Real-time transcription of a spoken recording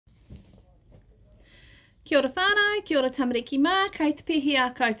Kia ora whānau, kia ora tamariki mā, kei te pihi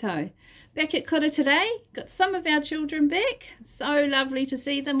a koutou. Back at Kura today, got some of our children back. So lovely to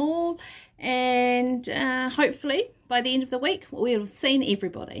see them all, and hopefully by the end of the week we'll have seen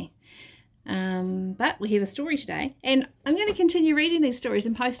everybody. But we have a story today, and I'm going to continue reading these stories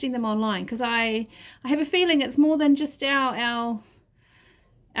and posting them online, because I have a feeling it's more than just our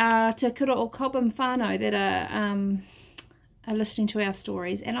Te Kura o Cobham whānau that are listening to our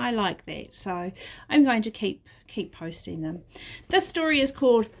stories, and I like that, so I'm going to keep posting them. This story is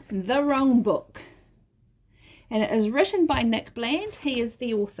called The Wrong Book, and it is written by Nick Bland. He is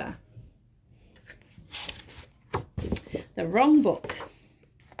the author. The Wrong Book.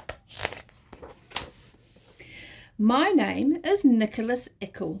 My name is Nicholas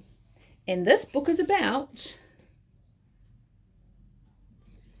Ickel, and this book is about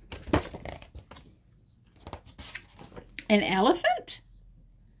an elephant?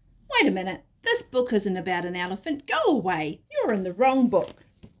 Wait a minute, this book isn't about an elephant. Go away, you're in the wrong book.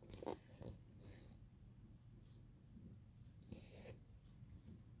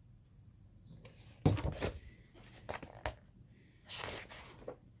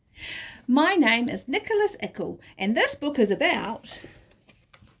 My name is Nicholas Ickel, and this book is about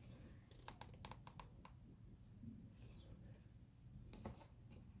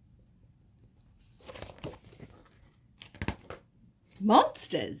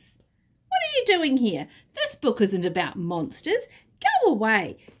monsters. What are you doing here? This book isn't about monsters. Go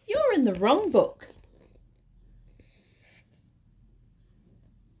away. You're in the wrong book.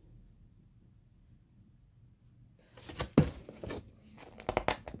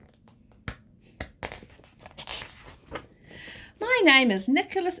 My name is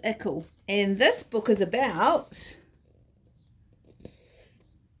Nicholas Ickel, and this book is about...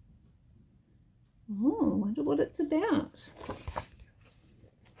 Oh, I wonder what it's about.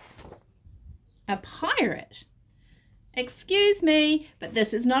 A pirate. Excuse me, but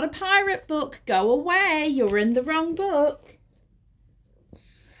this is not a pirate book. Go away, you're in the wrong book.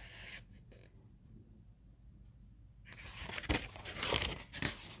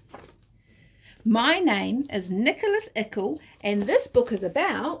 My name is Nicholas Ickel, and this book is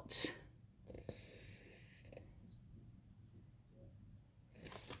about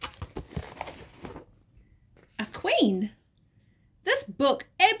a queen. This book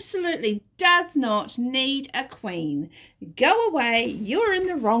absolutely does not need a queen. Go away, you're in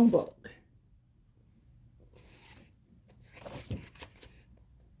the wrong book.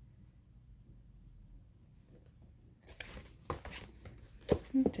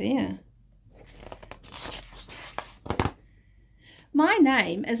 Oh dear. My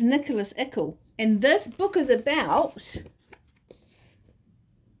name is Nicholas Ickel, and this book is about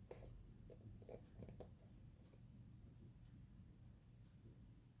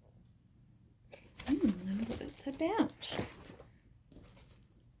I wonder what it's about.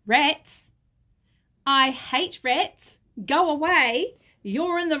 Rats. I hate rats. Go away.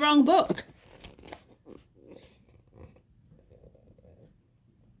 You're in the wrong book.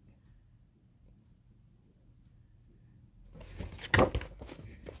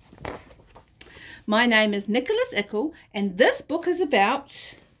 My name is Nicholas Ickel, and this book is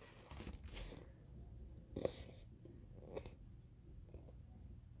about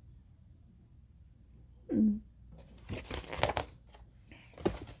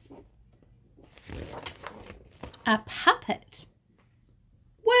a puppet.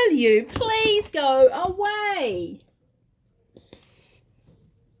 Will you please go away?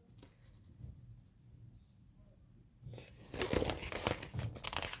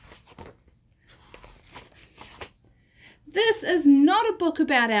 This is not a book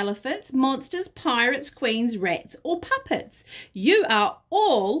about elephants, monsters, pirates, queens, rats, or puppets. You are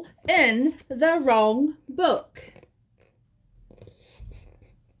all in the wrong book.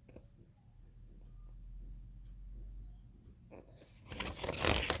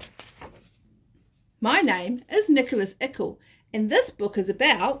 My name is Nicholas Ickel, and this book is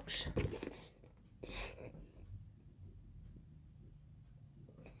about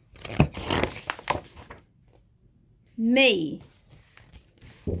me.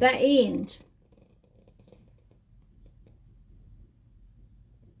 The end.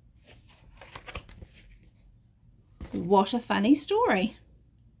 What a funny story.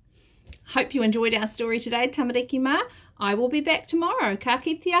 Hope you enjoyed our story today, tamariki mā. I will be back tomorrow. Ka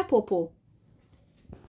kite a popo.